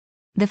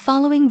The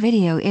following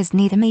video is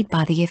neither made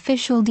by the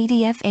official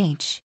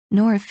DDFH,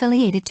 nor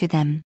affiliated to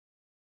them.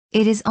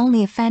 It is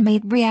only a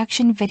fan-made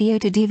reaction video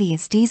to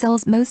Devious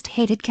Diesel's most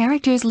hated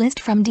characters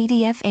list from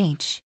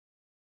DDFH.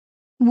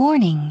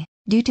 Warning: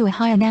 due to a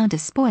high amount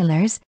of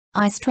spoilers,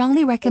 I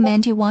strongly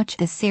recommend you watch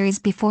this series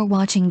before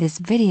watching this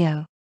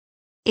video.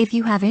 If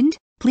you haven't,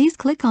 please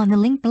click on the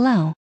link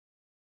below.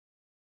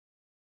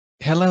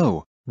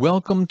 Hello,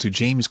 welcome to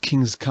James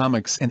King's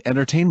Comics and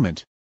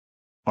Entertainment.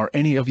 Are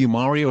any of you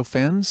Mario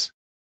fans?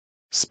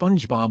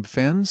 SpongeBob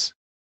fans?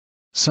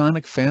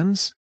 Sonic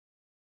fans?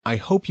 I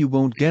hope you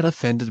won't get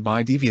offended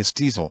by Devious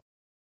Diesel.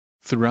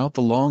 Throughout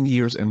the long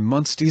years and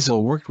months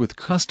Diesel worked with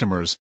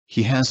customers,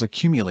 he has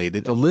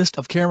accumulated a list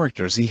of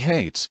characters he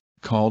hates,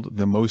 called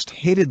the Most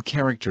Hated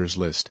Characters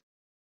list.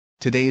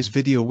 Today's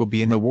video will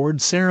be an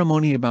award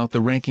ceremony about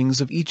the rankings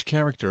of each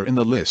character in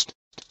the list,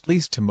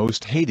 least to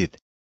most hated.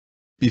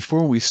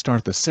 Before we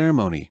start the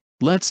ceremony,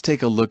 let's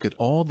take a look at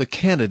all the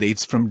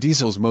candidates from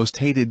Diesel's Most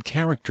Hated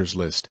Characters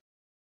list.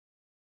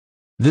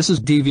 This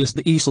is Devious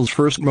Diesel's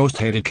first most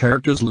hated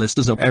characters list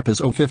as of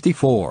episode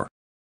 54.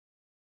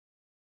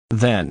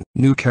 Then,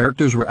 new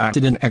characters were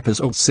added in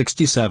episode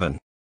 67.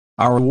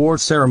 Our award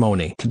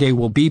ceremony today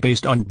will be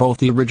based on both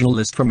the original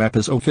list from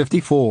episode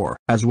 54,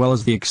 as well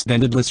as the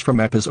extended list from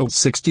episode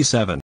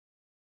 67.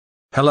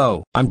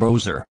 Hello, I'm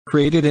Browser,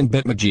 created in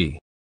Bitmoji.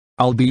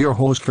 I'll be your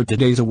host for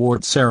today's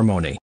award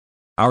ceremony.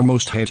 Our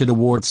most hated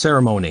award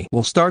ceremony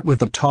will start with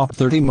the top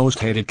 30 most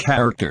hated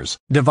characters,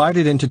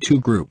 divided into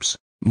two groups.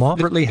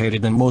 Moderately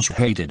hated and most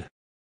hated.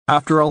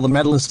 After all the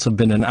medalists have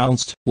been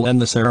announced, we'll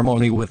end the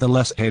ceremony with the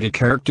less hated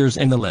characters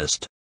in the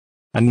list.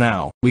 And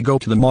now, we go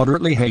to the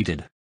moderately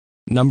hated.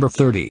 Number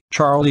 30,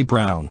 Charlie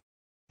Brown.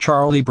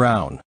 Charlie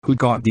Brown, who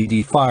got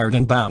DD fired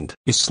and banned,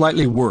 is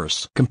slightly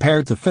worse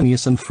compared to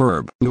Phineas and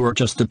Ferb, who were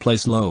just a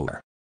place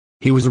lower.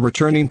 He was a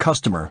returning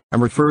customer,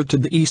 and referred to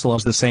Diesel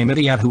as the same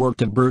idiot who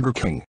worked at Burger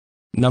King.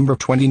 Number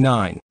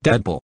 29,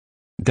 Deadpool.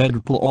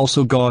 Deadpool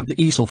also got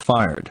Diesel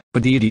fired,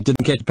 but DD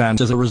didn't get banned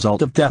as a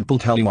result of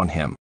Deadpool telling on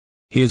him.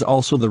 He is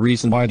also the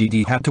reason why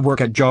DD had to work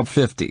at Job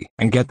 50,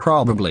 and get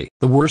probably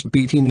the worst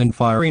beating and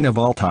firing of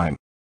all time.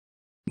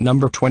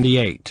 Number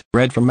 28,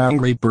 Red from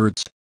Angry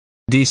Birds.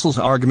 Diesel's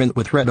argument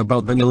with Red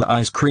about vanilla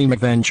ice cream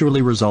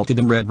eventually resulted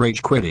in Red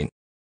rage quitting.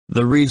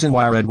 The reason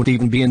why Red would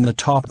even be in the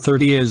top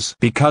 30 is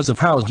because of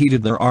how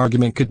heated their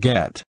argument could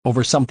get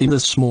over something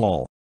this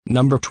small.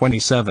 Number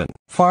 27,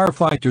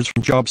 Firefighters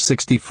from Job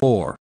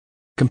 64.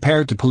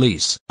 Compared to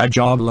police, a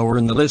job lower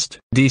in the list,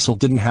 Diesel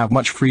didn't have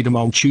much freedom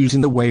on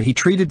choosing the way he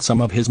treated some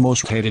of his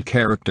most hated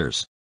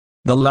characters.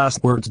 The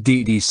last words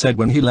DD said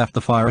when he left the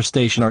fire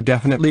station are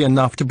definitely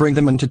enough to bring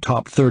them into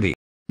top 30.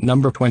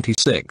 Number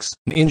 26,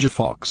 Ninja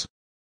Fox.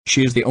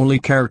 She is the only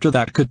character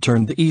that could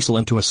turn Diesel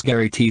into a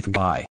scary teeth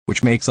guy,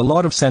 which makes a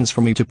lot of sense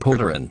for me to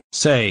put her in,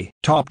 say,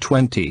 top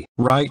 20,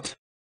 right?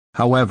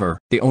 However,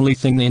 the only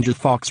thing Ninja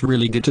Fox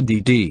really did to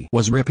DD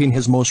was ripping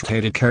his most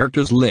hated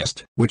characters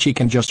list, which he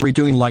can just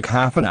redo in like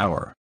half an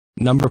hour.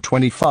 Number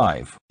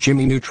 25,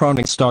 Jimmy Neutron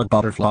and Star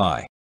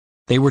Butterfly.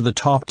 They were the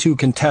top two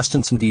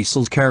contestants in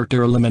Diesel's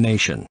character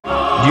elimination.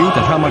 Due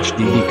to how much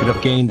DD could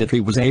have gained if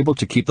he was able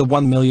to keep the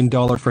 $1 million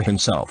for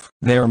himself,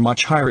 they are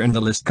much higher in the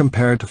list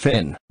compared to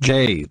Finn,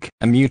 Jake,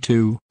 and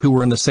Mewtwo, who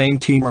were in the same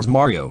team as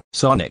Mario,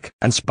 Sonic,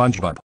 and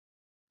SpongeBob.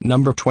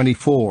 Number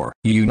 24,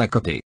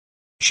 Unikitty.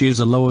 She is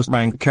the lowest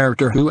ranked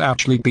character who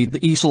actually beat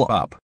Diesel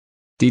up.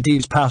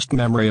 DD's past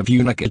memory of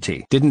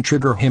Unikitty didn't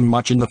trigger him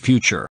much in the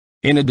future.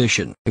 In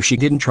addition, if she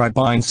didn't try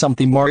buying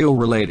something Mario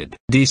related,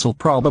 Diesel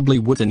probably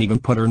wouldn't even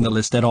put her in the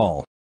list at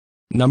all.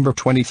 Number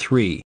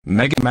 23,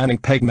 Mega Man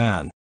and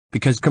Pegman.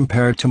 Because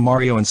compared to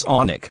Mario and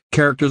Sonic,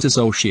 characters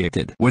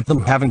associated with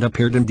them haven't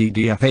appeared in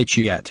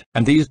DDFH yet,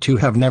 and these two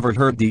have never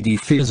hurt DD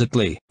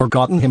physically, or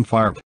gotten him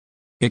fired.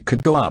 It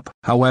could go up,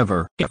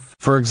 however, if,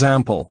 for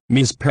example,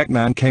 Ms.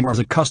 Pegman came as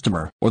a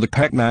customer, or the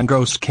Pegman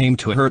ghost came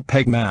to hurt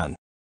Pegman.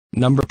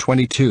 Number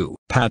 22,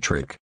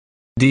 Patrick.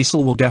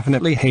 Diesel will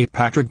definitely hate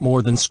Patrick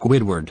more than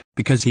Squidward,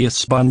 because he is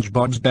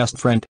SpongeBob's best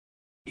friend.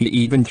 He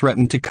even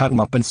threatened to cut him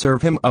up and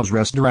serve him as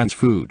restaurant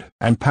food,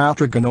 and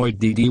Patrick annoyed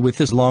DD with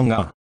his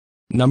long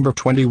Number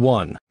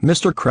 21,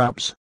 Mr.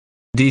 Krabs.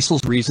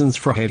 Diesel's reasons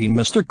for hating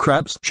Mr.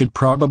 Krabs should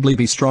probably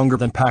be stronger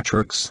than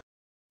Patrick's.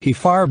 He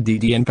fired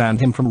DD and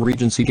banned him from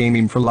Regency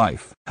Gaming for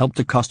life, helped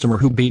a customer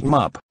who beat him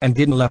up, and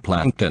didn't let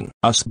Plankton,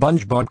 a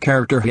SpongeBob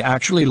character he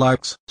actually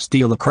likes,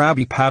 steal the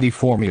Krabby Patty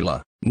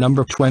formula.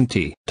 Number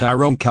 20,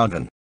 Tyrone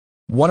Calvin.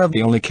 One of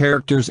the only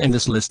characters in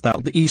this list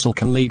that Diesel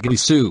can legally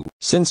sue,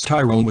 since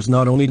Tyrone was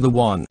not only the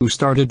one who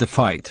started the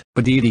fight,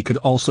 but DD could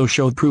also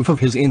show proof of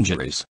his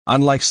injuries,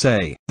 unlike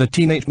say, the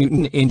Teenage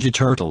Mutant Ninja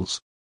Turtles.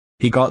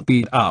 He got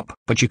beat up,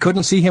 but you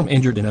couldn't see him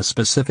injured in a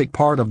specific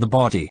part of the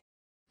body.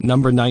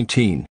 Number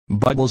 19,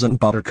 Bubbles and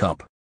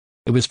Buttercup.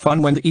 It was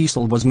fun when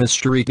Diesel was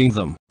mistreating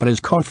them, but his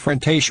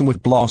confrontation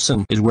with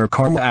Blossom is where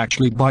karma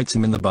actually bites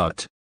him in the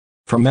butt.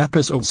 From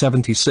episode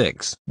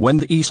 76, when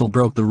Diesel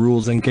broke the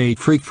rules and gave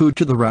free food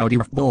to the Rowdy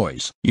Rough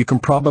Boys, you can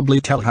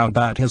probably tell how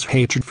bad his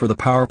hatred for the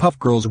Powerpuff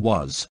Girls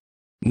was.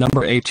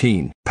 Number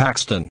 18,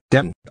 Paxton,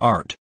 Denton,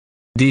 Art.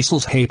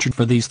 Diesel's hatred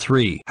for these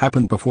three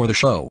happened before the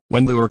show,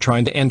 when they were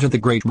trying to enter the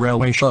Great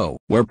Railway Show,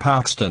 where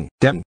Paxton,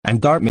 Denton,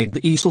 and Dart made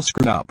the Easel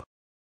screw up.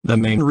 The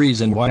main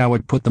reason why I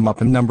would put them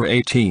up in number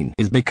 18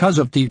 is because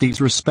of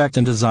DD's respect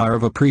and desire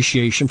of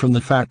appreciation from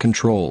the Fat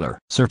Controller,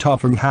 Sir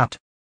Topham Hatt.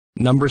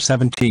 Number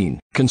 17,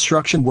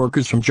 Construction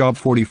Workers from Job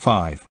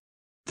 45.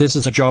 This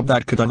is a job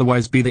that could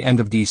otherwise be the end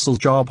of Diesel's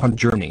job hunt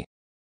journey.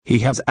 He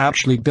has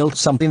actually built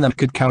something that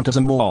could count as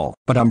a mall,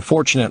 but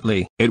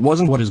unfortunately, it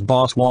wasn't what his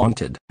boss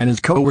wanted, and his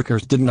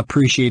co-workers didn't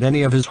appreciate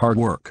any of his hard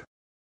work.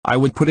 I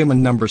would put him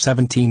in number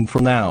 17 for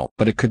now,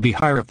 but it could be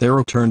higher if they're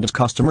returned as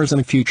customers in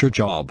a future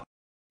job.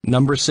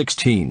 Number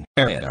 16,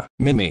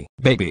 Mimi,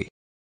 Baby.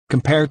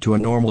 Compared to a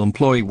normal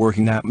employee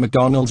working at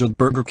McDonald's or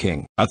Burger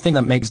King, a thing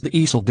that makes the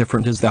Easel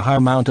different is the high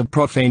amount of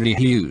profanity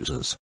he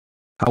uses.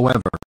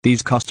 However,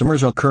 these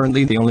customers are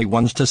currently the only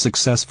ones to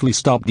successfully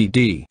stop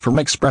DD from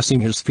expressing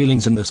his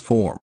feelings in this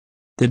form.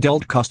 The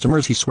adult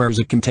customers he swears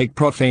at can take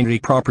profanity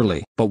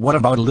properly, but what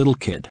about a little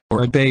kid,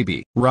 or a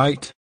baby,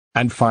 right?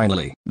 And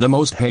finally, the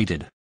most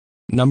hated.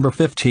 Number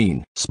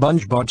 15,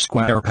 SpongeBob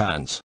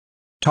SquarePants.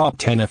 Top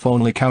 10 if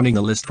only counting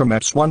the list from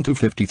Eps 1 to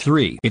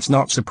 53. It's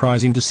not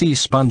surprising to see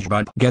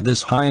SpongeBob get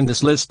this high in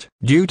this list,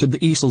 due to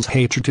the Easel's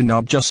hatred to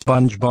not just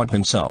SpongeBob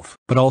himself,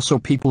 but also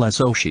people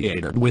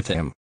associated with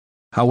him.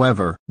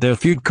 However, their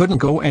feud couldn't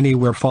go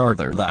anywhere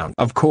farther than,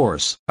 of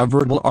course, a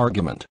verbal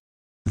argument.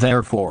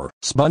 Therefore,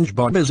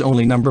 SpongeBob is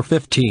only number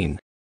 15.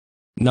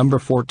 Number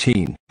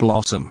 14,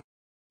 Blossom.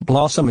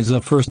 Blossom is the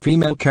first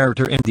female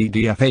character in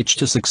DDFH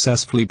to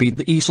successfully beat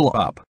the Easel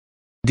up.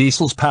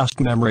 Diesel's past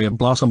memory of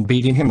Blossom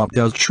beating him up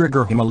does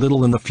trigger him a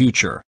little in the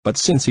future, but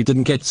since he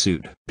didn't get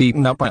sued,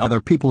 beaten up by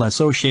other people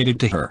associated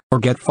to her, or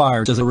get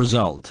fired as a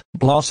result,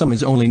 Blossom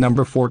is only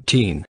number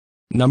 14.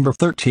 Number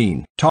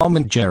 13, Tom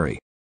and Jerry.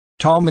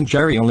 Tom and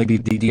Jerry only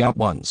beat DD up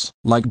once,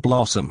 like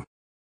Blossom.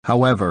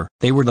 However,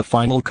 they were the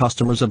final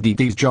customers of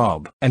DD's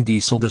job, and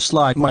Diesel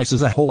disliked mice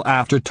as a whole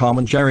after Tom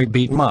and Jerry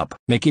beat him up,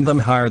 making them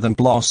higher than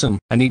Blossom,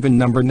 and even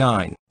number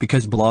 9,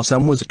 because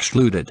Blossom was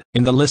excluded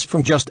in the list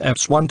from just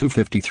Eps 1 to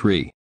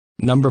 53.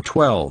 Number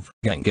 12,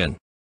 Gengen.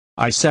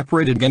 I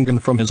separated Gengen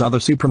from his other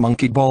Super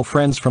Monkey Ball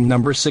friends from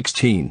number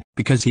 16,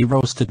 because he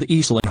roasted the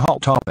Easel in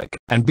Hot Topic,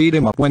 and beat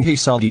him up when he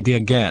saw DD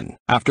again,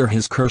 after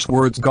his curse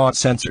words got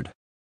censored.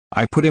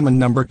 I put him in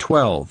number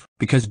 12,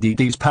 because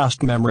DD's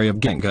past memory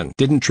of Gengen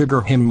didn't trigger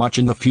him much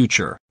in the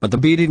future, but the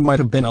beating might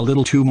have been a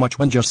little too much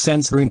when just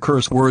censoring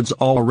curse words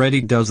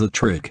already does the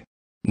trick.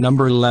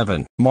 Number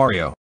 11,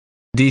 Mario.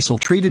 Diesel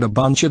treated a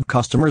bunch of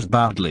customers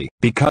badly,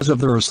 because of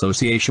their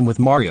association with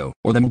Mario,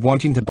 or them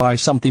wanting to buy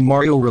something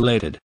Mario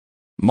related.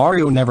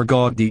 Mario never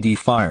got DD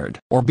fired,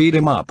 or beat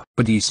him up,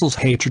 but Diesel's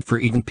hatred for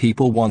even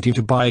people wanting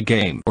to buy a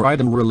game or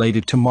item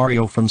related to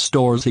Mario from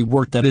stores he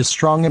worked at is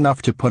strong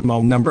enough to put him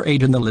on number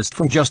 8 in the list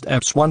from just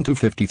Eps 1 to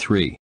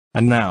 53.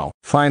 And now,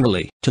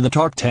 finally, to the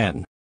top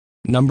 10.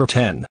 Number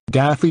 10,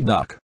 Daffy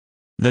Duck.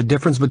 The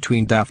difference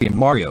between Daffy and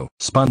Mario,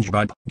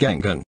 SpongeBob,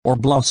 Gengen, or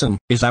Blossom,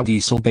 is how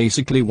Diesel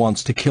basically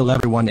wants to kill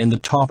everyone in the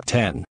top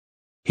 10.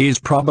 He is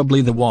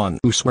probably the one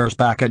who swears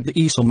back at the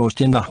Easel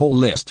most in the whole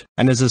list,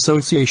 and his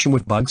association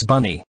with Bugs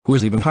Bunny, who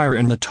is even higher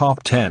in the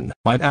top 10,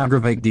 might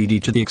aggravate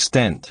DD to the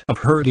extent of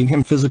hurting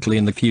him physically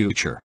in the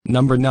future.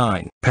 Number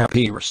 9,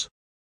 Papyrus.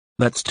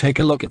 Let's take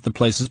a look at the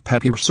places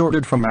Papyrus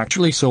ordered from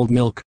actually sold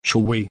milk,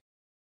 shall we?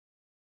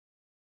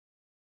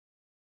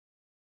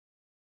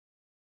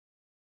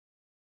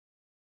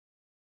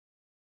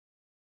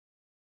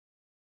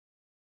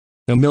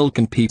 No milk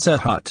in Pizza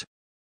Hut.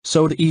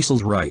 So the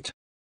Easel's right.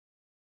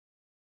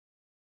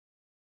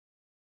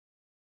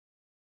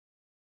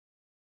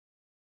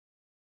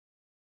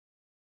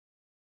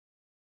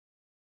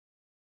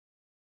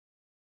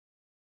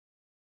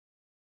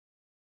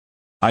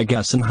 I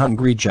guess in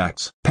Hungry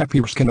Jack's,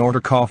 Papyrus can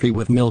order coffee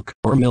with milk,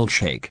 or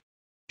milkshake.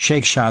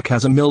 Shake Shack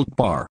has a milk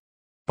bar.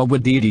 But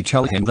would DD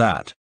tell him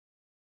that?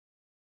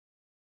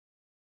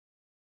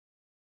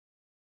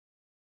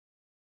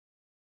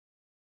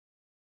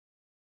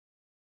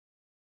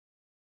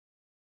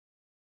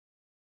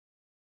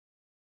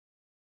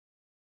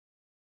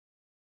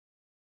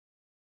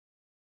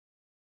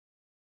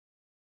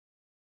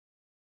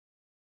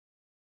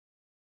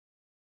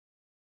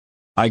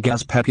 I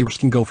guess Papyrus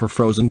can go for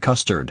frozen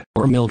custard,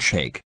 or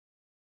milkshake.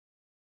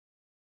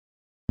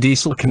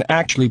 Diesel can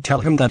actually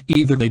tell him that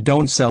either they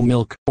don't sell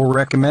milk, or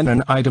recommend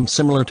an item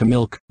similar to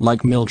milk,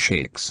 like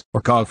milkshakes, or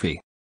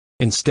coffee.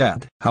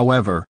 Instead,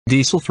 however,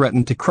 Diesel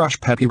threatened to crush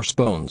Papyrus'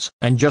 bones,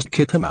 and just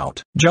kick him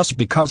out, just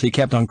because he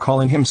kept on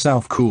calling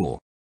himself cool.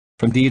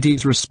 From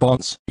DD's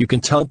response, you can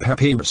tell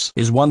Papyrus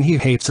is one he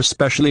hates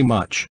especially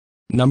much.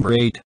 Number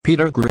 8,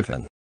 Peter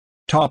Griffin.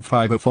 Top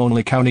 5 if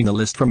only counting the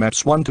list from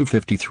Eps 1 to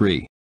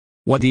 53.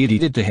 What DD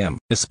did to him,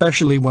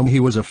 especially when he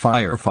was a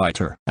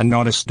firefighter and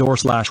not a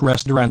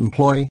store/restaurant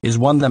employee, is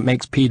one that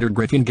makes Peter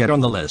Griffin get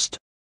on the list.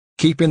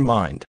 Keep in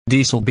mind,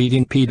 Diesel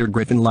beating Peter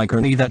Griffin like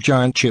Ernie that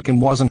giant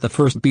chicken wasn't the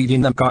first beating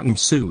that got him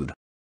sued.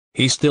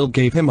 he still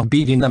gave him a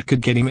beating that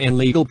could get him in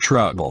legal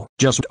trouble.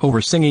 Just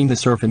over singing the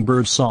Surfing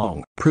Bird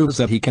song proves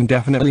that he can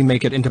definitely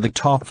make it into the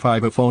top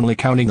 5 if only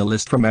counting the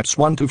list from eps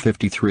 1 to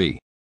 53.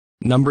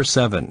 Number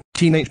 7.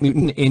 Teenage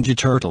Mutant Ninja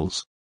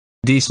Turtles.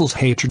 Diesel's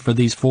hatred for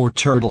these 4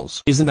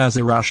 turtles isn't as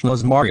irrational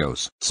as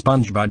Mario's,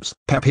 SpongeBob's,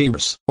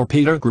 Papyrus, or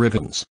Peter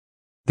Griffin's.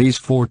 These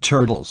 4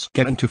 turtles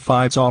get into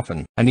fights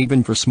often, and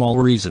even for small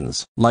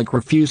reasons, like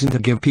refusing to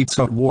give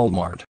pizza at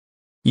Walmart.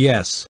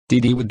 Yes,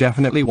 DD would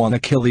definitely want to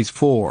kill these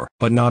 4,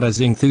 but not as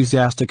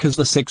enthusiastic as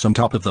the 6 on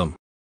top of them.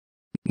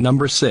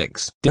 Number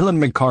 6. Dylan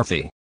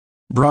McCarthy.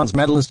 Bronze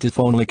medalist if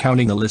only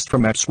counting the list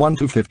from eps 1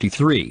 to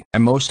 53, a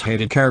most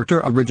hated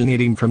character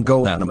originating from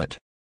Go Animate.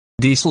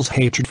 Diesel's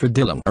hatred for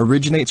Dylan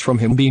originates from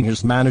him being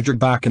his manager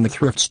back in the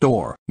thrift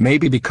store,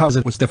 maybe because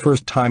it was the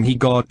first time he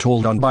got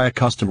told on by a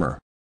customer.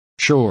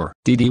 Sure,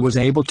 DD was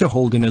able to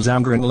hold in his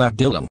anger and let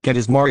Dylan get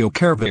his Mario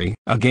Kart,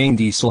 a game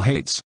Diesel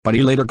hates, but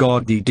he later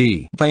got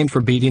DD blamed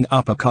for beating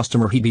up a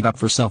customer he beat up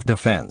for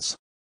self-defense.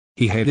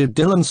 He hated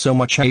Dylan so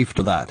much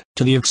after that,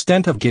 to the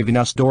extent of giving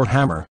us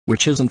Doorhammer,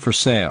 which isn't for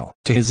sale,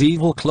 to his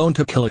evil clone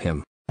to kill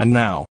him. And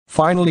now,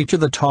 finally to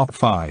the top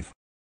 5.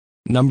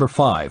 Number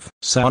 5,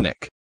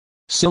 Sonic.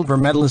 Silver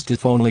medalist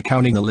if only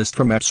counting the list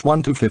from eps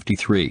 1 to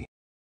 53.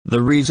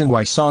 The reason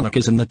why Sonic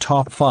is in the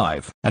top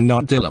 5, and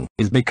not Dylan,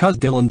 is because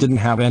Dylan didn't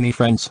have any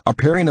friends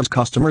appearing as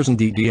customers in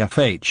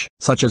DDFH,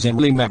 such as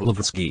Emily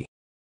Meglevsky.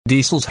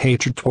 Diesel's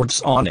hatred towards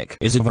Sonic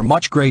is of a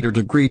much greater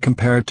degree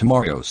compared to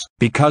Mario's,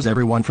 because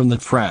everyone from the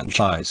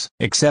franchise,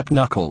 except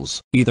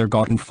Knuckles, either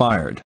gotten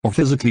fired, or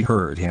physically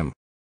hurt him.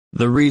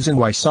 The reason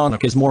why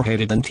Sonic is more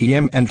hated than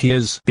TMNT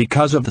is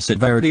because of the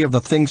severity of the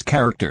things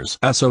characters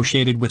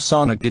associated with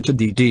Sonic did to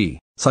DD,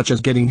 such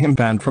as getting him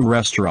banned from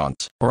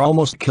restaurants, or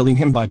almost killing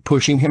him by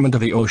pushing him into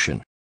the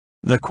ocean.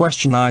 The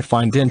question I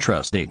find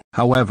interesting,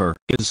 however,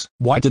 is,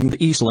 why didn't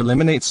Diesel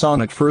eliminate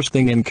Sonic first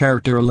thing in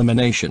character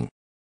elimination?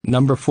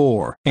 Number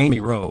 4, Amy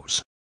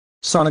Rose.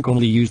 Sonic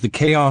only used the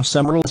Chaos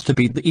Emeralds to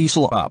beat the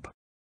Diesel up.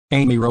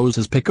 Amy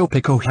Rose's Pico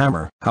Pico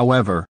hammer,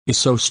 however, is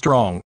so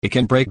strong, it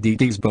can break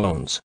DD's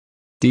bones.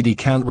 DD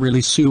can't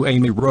really sue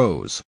Amy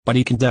Rose, but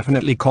he can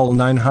definitely call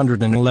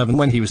 911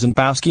 when he was in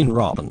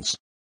Baskin-Robbins.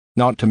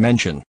 Not to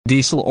mention,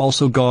 Diesel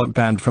also got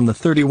banned from the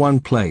 31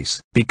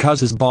 place, because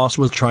his boss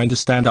was trying to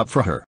stand up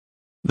for her.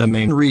 The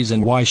main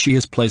reason why she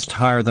is placed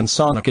higher than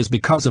Sonic is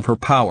because of her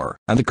power,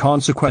 and the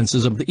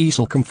consequences of the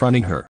Diesel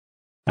confronting her.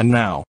 And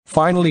now,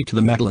 finally to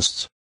the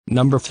medalists.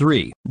 Number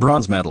 3,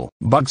 bronze medal,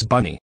 Bugs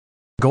Bunny.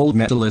 Gold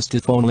medalist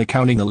if only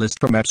counting the list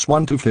from eps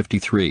 1 to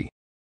 53.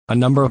 A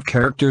number of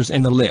characters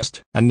in the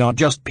list, and not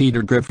just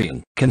Peter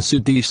Griffin, can sue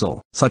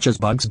Diesel, such as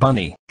Bugs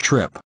Bunny,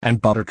 Trip,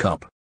 and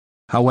Buttercup.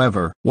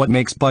 However, what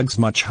makes Bugs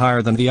much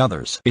higher than the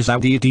others is how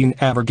DD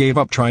never gave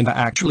up trying to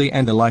actually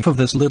end the life of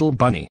this little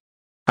bunny.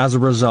 As a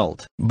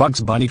result,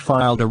 Bugs Bunny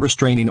filed a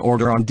restraining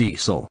order on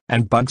Diesel,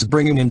 and Bugs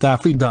bringing in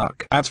Daffy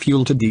Duck adds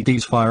fuel to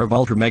DD's fire of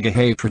ultra mega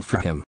hatred for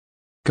him.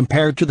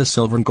 Compared to the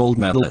silver and gold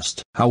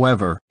medalist,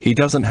 however, he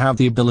doesn't have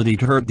the ability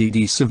to hurt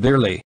DD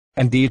severely,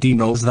 and DD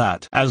knows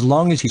that as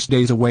long as he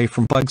stays away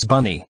from Bugs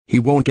Bunny, he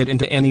won't get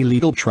into any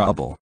legal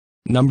trouble.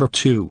 Number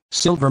 2,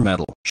 silver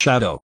medal,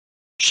 Shadow.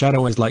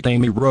 Shadow is like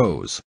Amy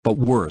Rose, but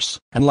worse,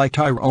 and like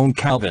Tyrone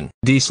Calvin,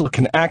 Diesel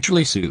can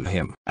actually sue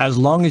him, as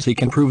long as he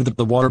can prove that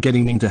the water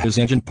getting into his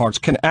engine parts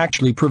can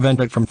actually prevent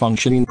it from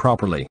functioning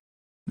properly.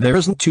 There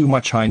isn't too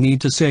much I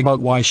need to say about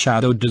why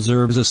Shadow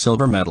deserves a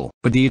silver medal,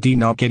 but DD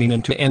not getting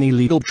into any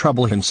legal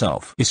trouble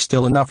himself is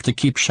still enough to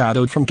keep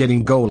Shadow from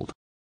getting gold.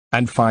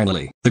 And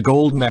finally, the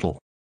gold medal.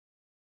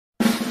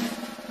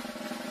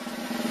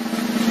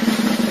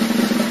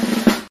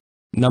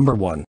 Number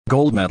 1,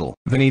 gold medal,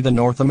 Vinny the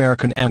North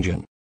American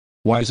Engine.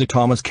 Why is it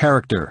Thomas'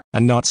 character,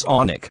 and not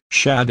Sonic,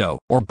 Shadow,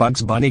 or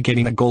Bugs Bunny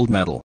getting a gold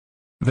medal?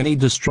 Vinny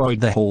destroyed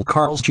the whole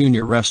Carl's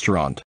Jr.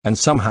 restaurant, and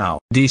somehow,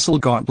 Diesel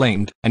got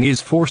blamed, and he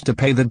is forced to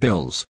pay the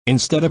bills,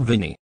 instead of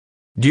Vinny.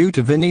 Due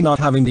to Vinny not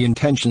having the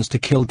intentions to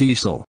kill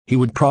Diesel, he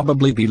would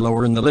probably be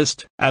lower in the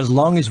list, as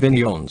long as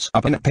Vinny owns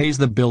up and pays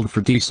the bill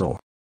for Diesel.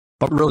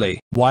 But really,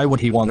 why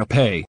would he want to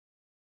pay?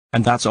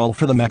 And that's all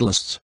for the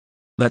medalists.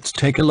 Let's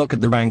take a look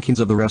at the rankings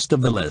of the rest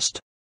of the list.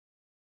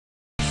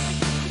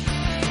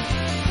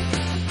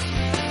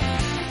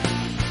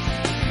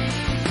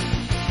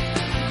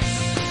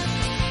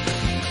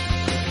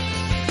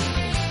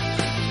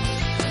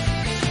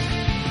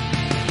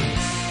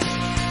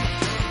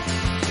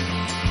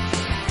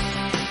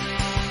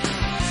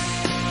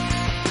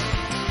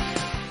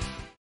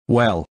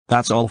 Well,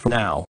 that's all for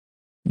now.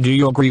 Do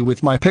you agree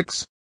with my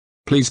picks?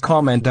 Please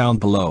comment down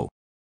below.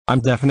 I'm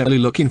definitely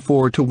looking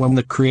forward to when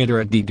the creator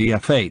at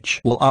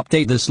DDFH will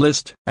update this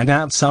list and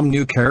add some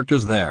new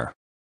characters there.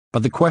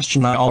 But the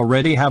question I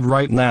already have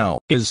right now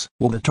is,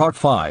 will the top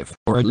 5,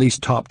 or at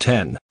least top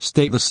 10,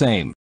 stay the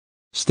same?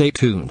 Stay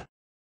tuned.